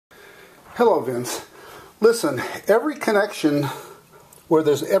Hello, Vince. Listen, every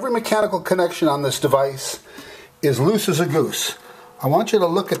mechanical connection on this device is loose as a goose. I want you to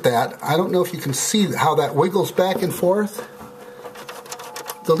look at that. I don't know if you can see how that wiggles back and forth.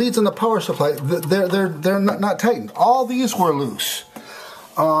 The leads in the power supply, they're not tightened. All these were loose.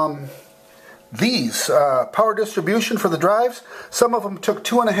 These power distribution for the drives, some of them took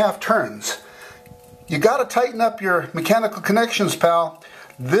 2.5 turns. You got to tighten up your mechanical connections, pal.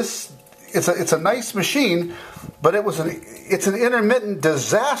 It's a nice machine, but it's an intermittent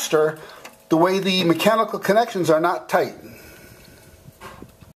disaster the way the mechanical connections are not tight.